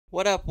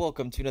What up?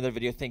 Welcome to another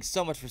video. Thanks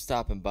so much for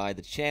stopping by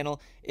the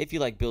channel. If you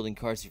like building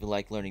cars, if you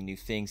like learning new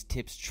things,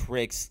 tips,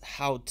 tricks,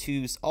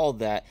 how-tos, all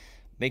that,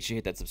 make sure you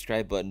hit that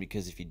subscribe button,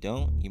 because if you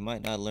don't, you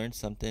might not learn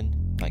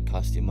something. Might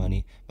cost you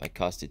money, might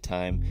cost you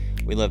time.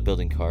 We love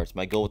building cars.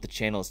 My goal with the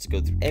channel is to go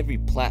through every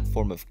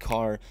platform of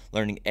car,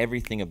 learning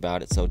everything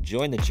about it. So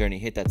join the journey,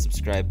 hit that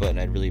subscribe button.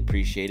 I'd really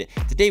appreciate it.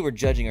 Today we're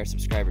judging our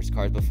subscribers'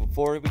 cars, but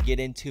before we get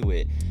into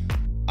it,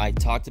 I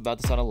talked about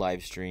this on a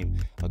live stream.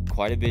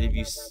 Quite a bit of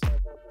you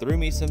threw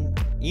me some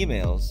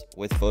emails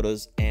with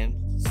photos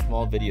and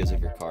small videos of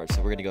your cars,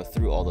 so we're gonna go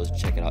through all those and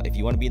check it out. If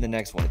you want to be in the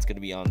next one, it's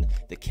gonna be on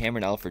the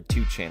Cameron Alford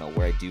 2 channel,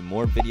 where I do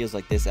more videos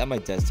like this at my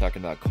desk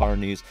talking about car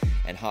news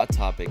and hot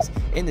topics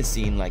in the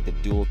scene, like the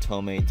dual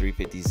Tomei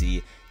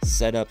 350Z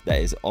setup that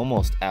is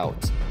almost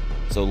out.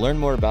 So learn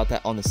more about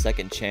that on the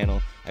second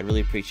channel. I'd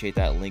really appreciate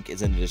that. Link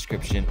is in the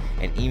description.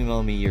 And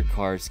email me your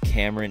cars,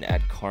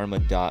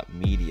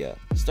 Cameron@karma.media.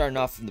 Starting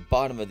off from the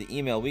bottom of the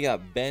email, we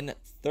got Ben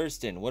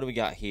Thurston. What do we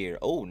got here?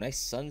 Oh, nice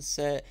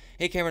sunset.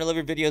 Hey Cameron, I love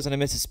your videos and I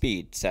miss the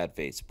speed. Sad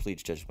face.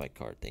 Please judge my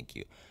car. Thank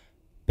you.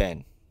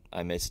 Ben,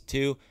 I miss it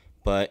too.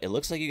 But it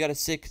looks like you got a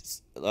sick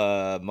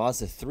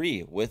Mazda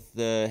 3 with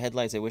the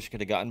headlights I wish I could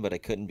have gotten, but I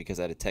couldn't because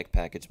I had a tech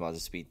package Mazda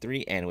Speed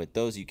 3, and with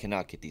those you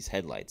cannot get these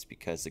headlights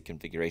because the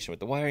configuration with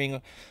the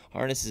wiring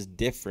harness is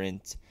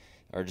different,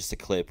 or just a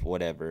clip,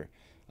 whatever.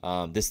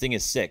 This thing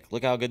is sick.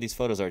 Look how good these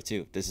photos are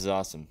too. This is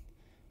awesome.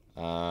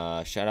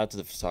 Shout out to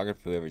the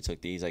photographer, whoever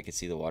took these. I could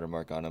see the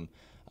watermark on them.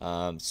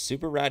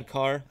 Super rad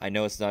car. I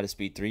know it's not a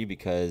Speed 3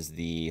 because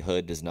the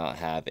hood does not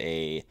have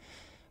a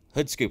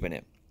hood scoop in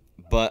it.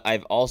 But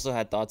I've also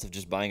had thoughts of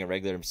just buying a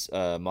regular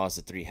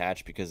Mazda 3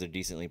 hatch because they're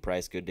decently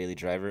priced, good daily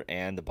driver,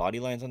 and the body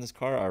lines on this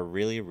car are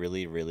really,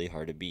 really, really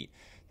hard to beat.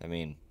 I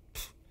mean,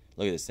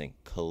 look at this thing.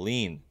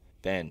 Clean.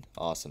 Ben,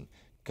 awesome.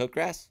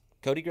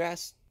 Cody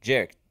Grass,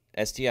 Jarek,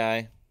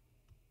 STI,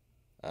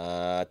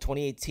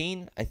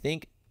 2018, I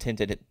think,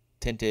 tinted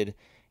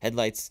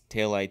headlights,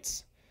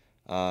 taillights.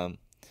 Not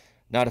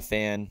a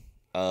fan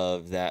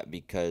of that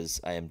because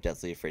I am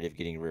deathly afraid of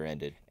getting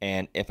rear-ended.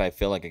 And if I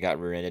feel like I got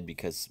rear-ended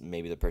because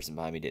maybe the person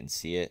behind me didn't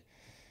see it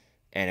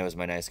and it was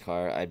my nice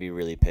car, I'd be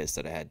really pissed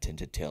that I had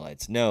tinted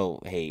taillights. No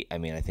hate. I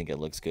mean, I think it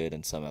looks good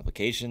in some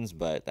applications,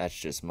 but that's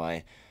just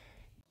my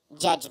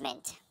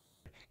judgment.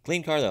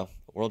 Clean car though.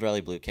 World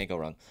Rally Blue, can't go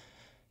wrong.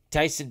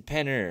 Tyson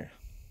Penner,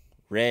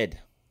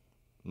 red,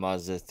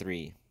 Mazda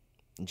 3,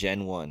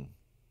 Gen 1,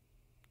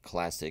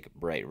 classic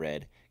bright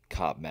red.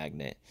 Cop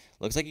magnet.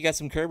 Looks like you got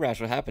some curb rash.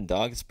 What happened,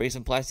 dog? Spray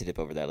some plastic dip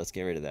over that. Let's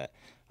get rid of that.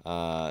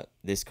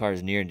 This car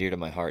is near and dear to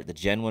my heart. The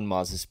Gen 1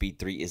 Mazda Speed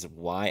 3 is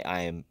why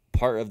I am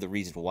part of the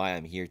reason why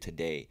I'm here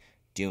today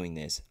doing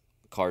this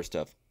car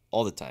stuff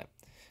all the time.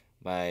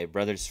 My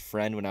brother's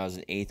friend, when I was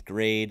in 8th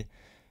grade,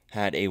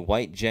 had a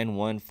white Gen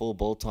 1 full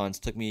bolt-ons,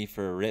 took me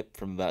for a rip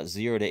from about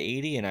 0 to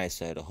 80, and I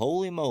said,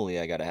 holy moly,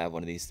 I gotta have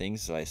one of these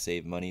things. So I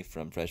saved money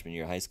from freshman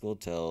year of high school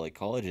till like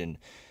college and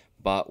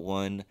bought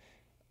one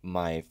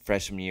my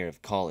freshman year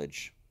of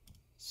college.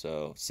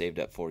 So saved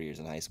up 4 years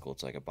in high school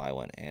so I could buy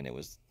one, and it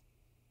was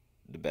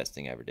the best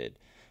thing I ever did.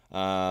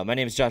 My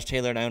name is Josh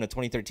Taylor, and I own a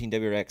 2013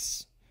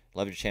 WRX.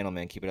 Love your channel,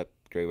 man. Keep it up.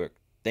 Great work.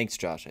 Thanks,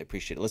 Josh. I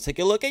appreciate it. Let's take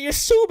a look at your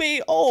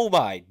Subi. Oh,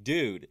 my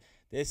dude.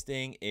 This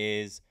thing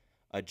is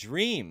a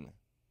dream.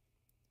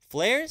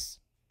 Flares,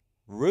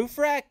 roof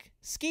rack,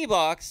 ski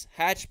box,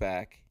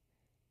 hatchback,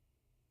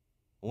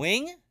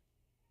 wing,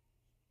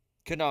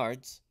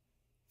 canards,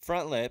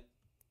 front lip,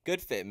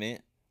 good fitment,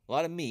 a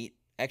lot of meat,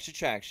 extra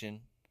traction.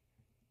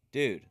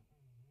 Dude.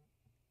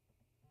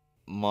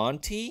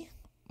 Monterand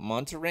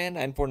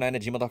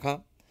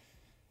 949@gmail.com.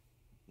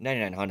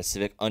 99 Honda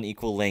Civic,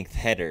 unequal length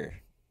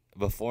header.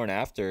 Before and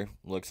after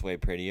looks way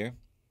prettier.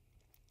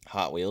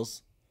 Hot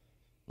Wheels.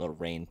 Little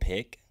rain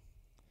pick.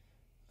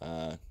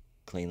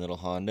 Clean little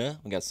Honda.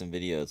 We got some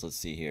videos. Let's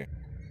see here.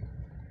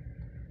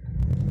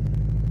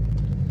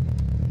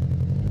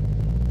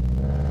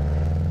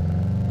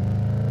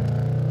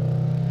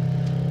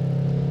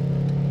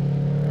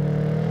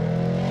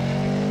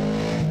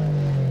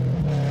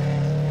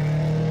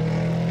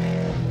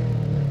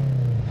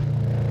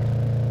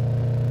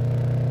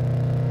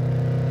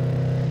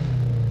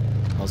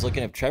 I was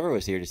looking if Trevor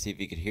was here to see if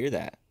he could hear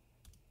that.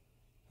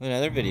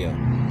 Another video.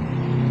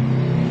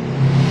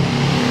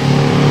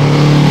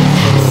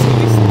 Does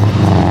this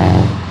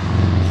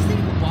thing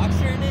have a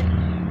boxer in it?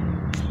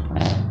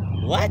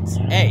 What?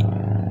 Hey.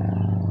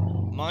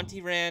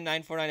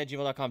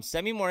 Monterand949@gmail.com.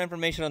 Send me more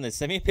information on this.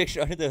 Send me a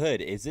picture under the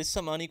hood. Is this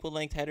some unequal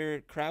length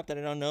header crap that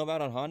I don't know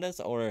about on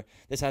Hondas? Or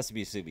this has to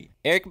be a Subi?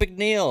 Eric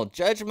McNeil,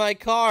 judge my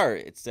car,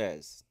 it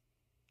says.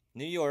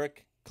 New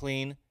York,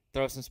 clean.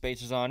 Throw some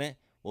spacers on it.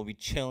 We'll be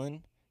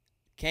chilling.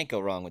 Can't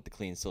go wrong with the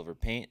clean silver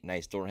paint.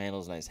 Nice door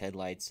handles, nice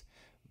headlights.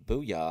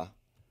 Booyah.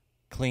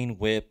 Clean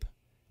whip.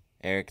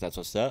 Eric, that's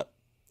what's up.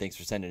 Thanks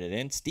for sending it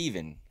in.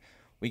 Steven,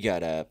 we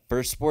got a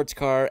first sports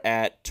car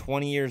at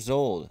 20 years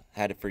old.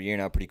 Had it for a year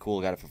now. Pretty cool.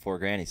 Got it for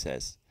 $4,000, he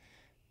says.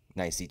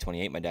 Nice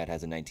Z28. My dad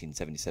has a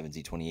 1977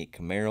 Z28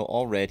 Camaro.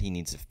 All red. He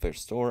needs it for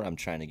store. I'm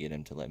trying to get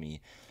him to let me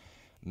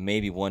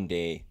maybe one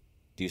day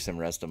do some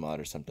resto mod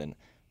or something,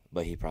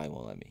 but he probably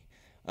won't let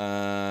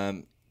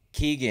me.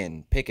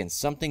 Keegan picking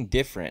something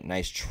different.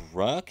 Nice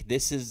truck.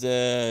 This is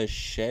a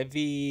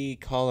Chevy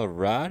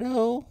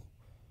Colorado.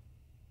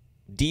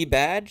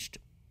 Debadged,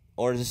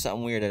 or is this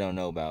something weird I don't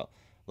know about?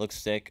 Looks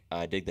sick.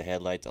 I dig the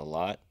headlights a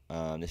lot.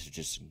 This is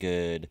just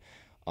good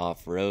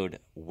off-road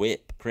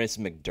whip. Chris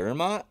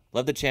McDermott,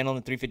 love the channel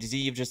and the 350Z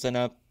you've just done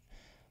up.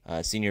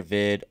 Seen your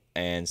vid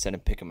and sent a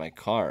pic of my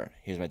car.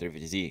 Here's my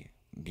 350Z.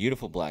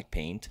 Beautiful black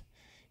paint.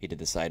 He did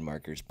the side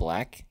markers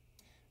black.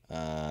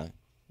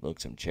 Look,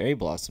 some cherry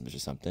blossoms or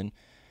something.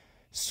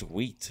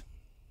 Sweet.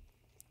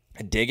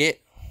 I dig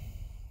it.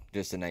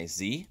 Just a nice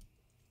Z.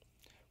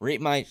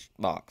 Rate my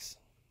box.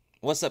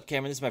 What's up,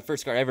 Cameron? This is my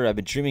first car ever. I've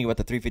been dreaming about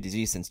the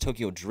 350Z since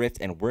Tokyo Drift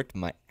and worked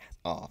my ass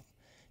off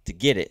to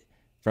get it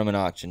from an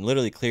auction.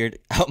 Literally cleared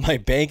out my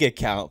bank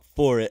account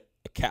for it.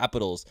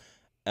 Capitals.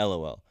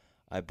 LOL.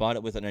 I bought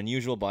it with an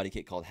unusual body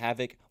kit called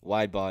Havoc,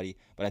 wide body,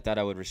 but I thought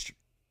I would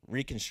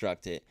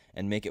reconstruct it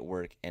and make it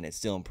work, and it's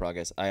still in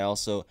progress. I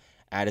also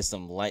added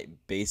some light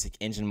basic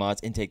engine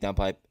mods, intake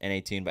downpipe, and a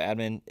tune by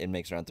admin. It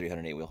makes around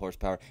 308 wheel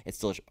horsepower. It's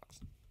still a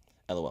box.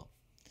 LOL.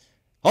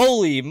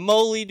 Holy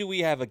moly, do we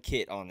have a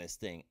kit on this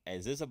thing?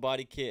 Is this a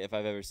body kit if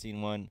I've ever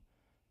seen one?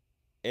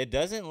 It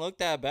doesn't look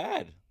that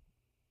bad.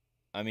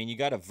 I mean, you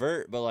got a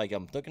vert, but like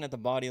I'm looking at the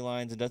body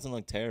lines, it doesn't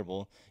look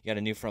terrible. You got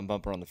a new front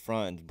bumper on the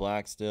front. It's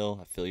black still.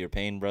 I feel your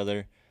pain,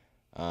 brother.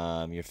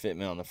 Your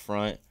fitment on the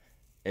front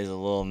is a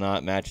little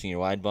not matching your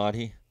wide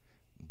body,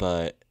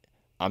 but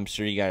I'm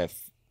sure you got a...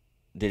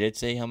 Did it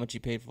say how much you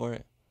paid for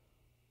it?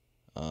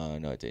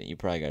 No, it didn't. You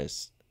probably got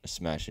a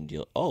smashing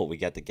deal. Oh, we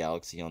got the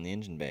Galaxy on the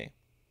engine bay.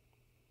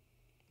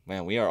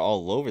 Man, we are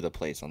all over the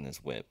place on this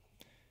whip.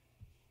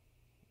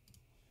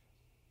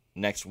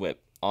 Next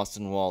whip,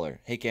 Austin Waller.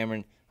 Hey,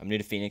 Cameron, I'm new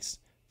to Phoenix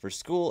for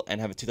school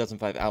and have a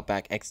 2005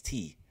 Outback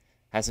XT.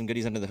 Has some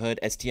goodies under the hood,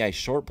 STI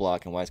short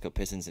block and wide-scope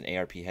pistons and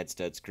ARP head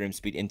studs,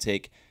 Grimspeed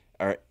intake,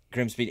 or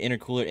Grimspeed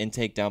intercooler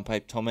intake,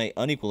 downpipe, Tomei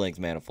unequal length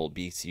manifold,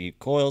 BC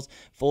coils,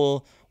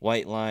 full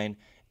white line,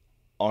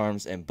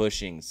 arms, and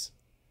bushings.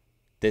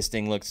 This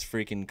thing looks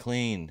freaking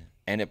clean,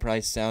 and it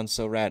probably sounds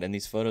so rad, and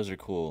these photos are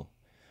cool.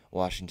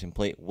 Washington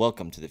plate,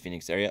 welcome to the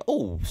Phoenix area.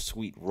 Oh,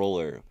 sweet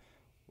roller.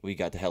 We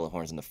got the hella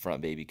horns in the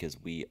front, baby,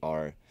 because we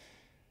are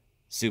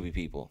soupy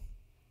people.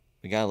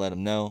 We gotta let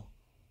them know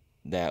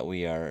that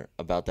we are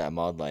about that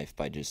mod life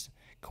by just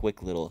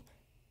quick little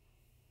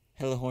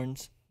hella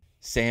horns.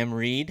 Sam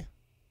Reed.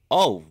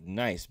 Oh,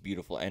 nice,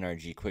 beautiful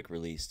NRG quick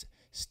released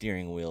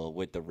steering wheel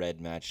with the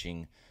red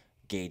matching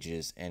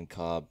gauges and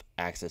Cobb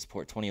access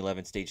port.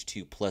 2011 stage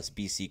 2 plus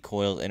BC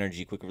coils,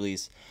 NRG quick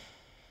release.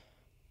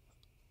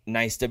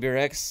 Nice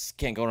WRX.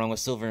 Can't go wrong with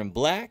silver and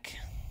black.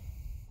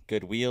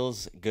 Good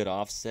wheels, good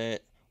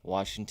offset.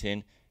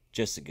 Washington,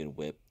 just a good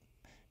whip.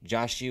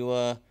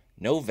 Joshua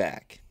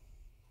Novak.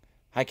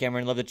 Hi,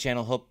 Cameron. Love the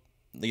channel. Hope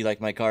you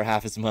like my car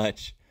half as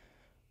much.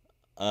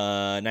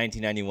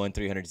 1991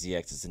 300ZX.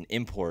 It's an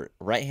import.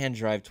 Right-hand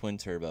drive twin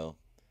turbo.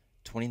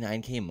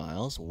 29K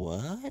miles.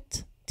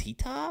 What?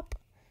 T-top?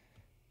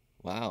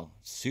 Wow.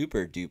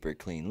 Super duper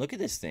clean. Look at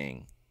this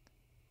thing.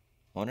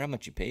 I wonder how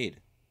much you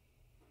paid.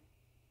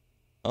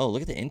 Oh,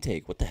 look at the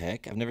intake. What the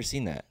heck? I've never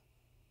seen that.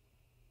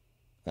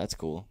 That's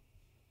cool.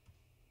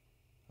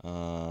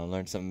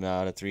 Learned something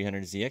about a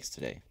 300ZX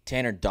today.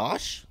 Tanner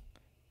Dosh.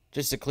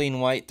 Just a clean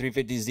white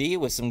 350Z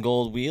with some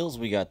gold wheels.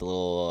 We got the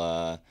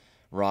little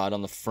rod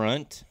on the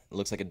front. It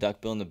looks like a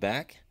duckbill in the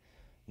back.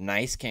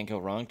 Nice. Can't go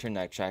wrong. Turn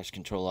that traction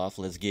control off.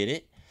 Let's get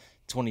it.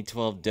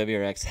 2012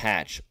 WRX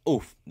hatch.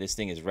 Oof. This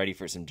thing is ready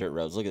for some dirt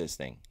roads. Look at this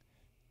thing.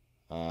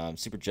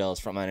 Super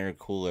jealous. Front mount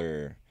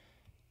intercooler.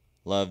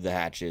 Love the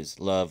hatches.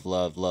 Love,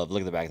 love, love.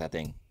 Look at the back of that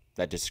thing.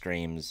 That just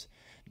screams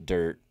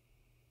dirt.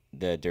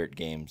 The Dirt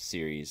Game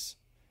series.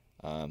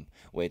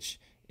 Which,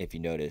 if you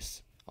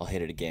notice, I'll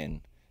hit it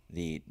again.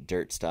 The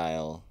dirt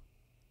style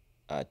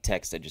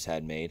text I just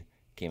had made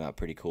came out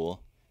pretty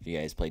cool. If you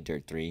guys played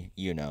Dirt 3,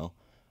 you know.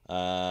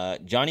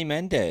 Johnny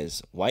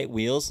Mendez. White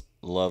wheels.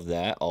 Love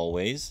that,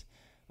 always.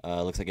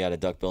 Looks like I got a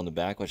duckbill in the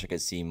back. Wish I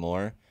could see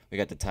more. We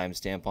got the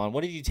timestamp on.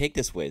 What did you take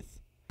this with?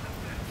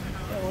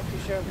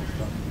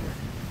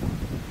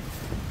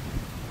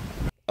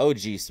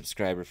 OG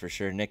subscriber for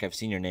sure. Nick, I've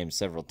seen your name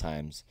several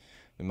times.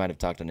 We might have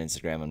talked on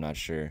Instagram. I'm not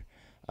sure.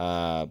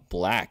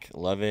 Black.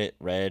 Love it.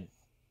 Red.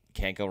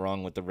 Can't go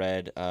wrong with the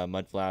red.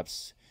 Mud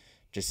flaps.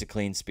 Just a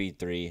clean speed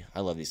 3. I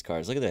love these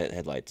cars. Look at the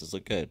headlights. Those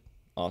look good.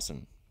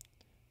 Awesome.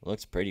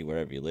 Looks pretty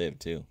wherever you live,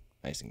 too.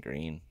 Nice and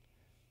green.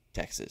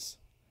 Texas.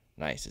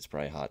 Nice. It's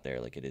probably hot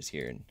there like it is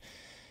here in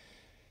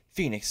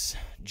Phoenix.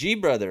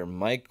 G-Brother.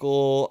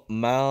 Michael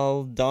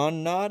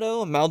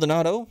Maldonado.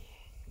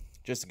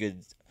 Just a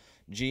good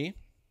G.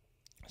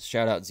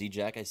 Shout out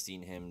Z-Jack. I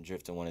seen him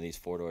drifting one of these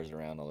 4-doors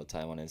around all the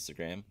time on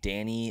Instagram.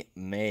 Danny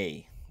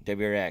May.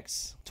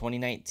 WRX.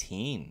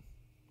 2019.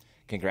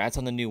 Congrats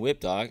on the new whip,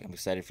 dog. I'm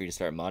excited for you to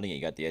start modding it.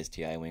 You got the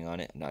STI wing on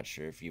it. I'm not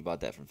sure if you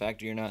bought that from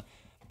factory or not,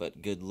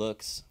 but good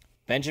looks.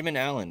 Benjamin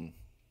Allen.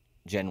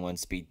 Gen 1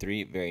 Speed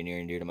 3. Very near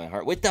and dear to my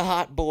heart. With the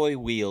Hot Boy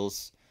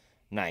wheels.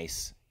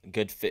 Nice.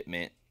 good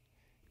fitment.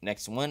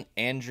 Next one,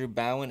 Andrew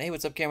Bowen. Hey,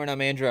 what's up, Cameron?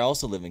 I'm Andrew. I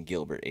also live in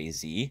Gilbert,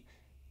 AZ.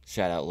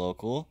 Shout out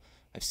local.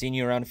 I've seen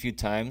you around a few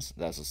times.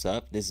 That's what's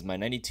up. This is my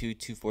 92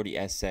 240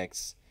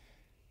 SX.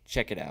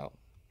 Check it out.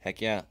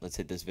 Heck yeah. Let's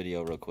hit this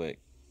video real quick.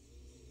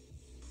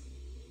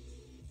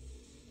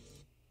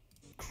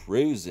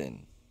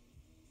 Cruising.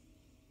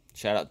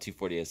 Shout out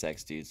 240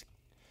 SX, dudes.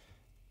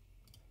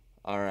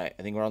 All right.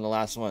 I think we're on the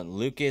last one.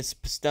 Lucas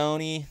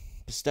Pistone,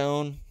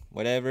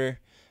 whatever.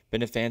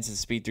 Been a fan since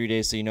Speed 3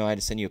 days, so you know I had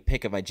to send you a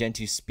pic of my Gen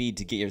 2 Speed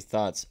to get your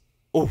thoughts.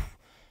 Oh,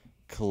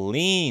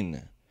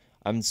 clean.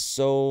 I'm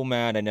so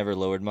mad I never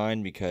lowered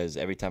mine because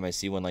every time I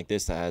see one like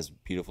this that has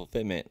beautiful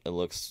fitment,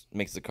 it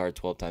makes the car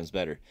 12 times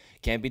better.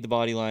 Can't beat the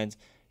body lines.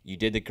 You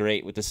did the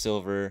great with the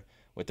silver,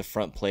 with the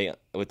front plate,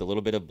 with a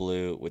little bit of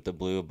blue, with the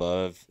blue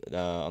above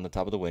on the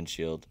top of the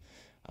windshield.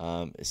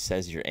 It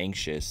says you're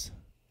anxious.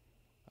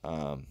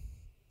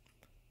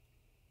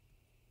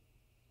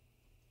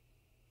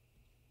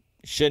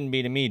 Shouldn't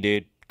be to me,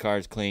 dude.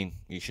 Car's clean.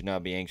 You should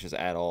not be anxious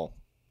at all.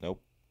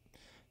 Nope.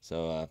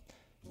 So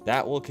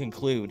that will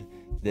conclude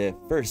the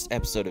first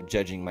episode of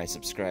Judging My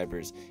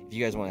Subscribers. If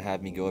you guys want to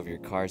have me go over your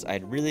cars,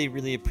 I'd really,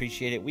 really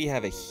appreciate it. We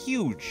have a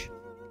huge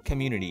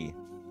community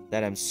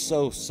that I'm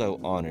so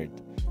honored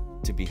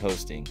to be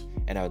hosting,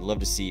 and I would love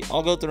to see.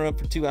 I'll go through it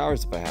for 2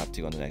 hours if I have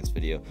to on the next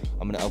video.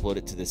 I'm going to upload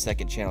it to the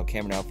second channel,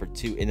 Cameron Alford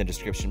 2, in the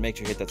description. Make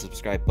sure you hit that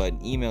subscribe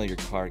button. Email your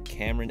car,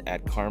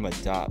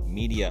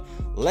 cameron@karma.media.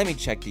 Let me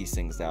check these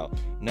things out.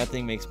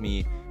 Nothing makes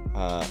me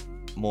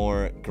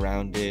more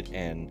grounded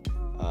and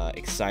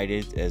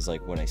excited as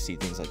like when I see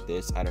things like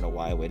this. I don't know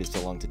why I waited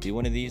so long to do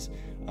one of these.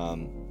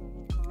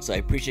 So I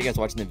appreciate you guys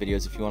watching the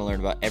videos. If you want to learn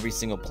about every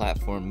single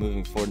platform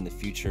moving forward in the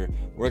future,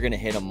 we're going to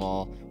hit them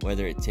all.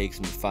 Whether it takes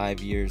me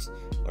 5 years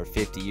or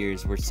 50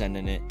 years, we're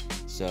sending it.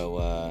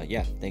 So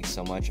yeah, thanks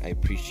so much. I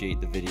appreciate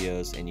the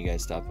videos and you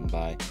guys stopping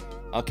by.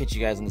 I'll catch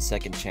you guys on the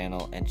second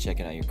channel and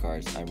checking out your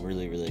cars. I'm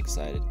really, really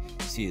excited.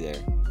 See you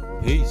there.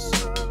 Peace.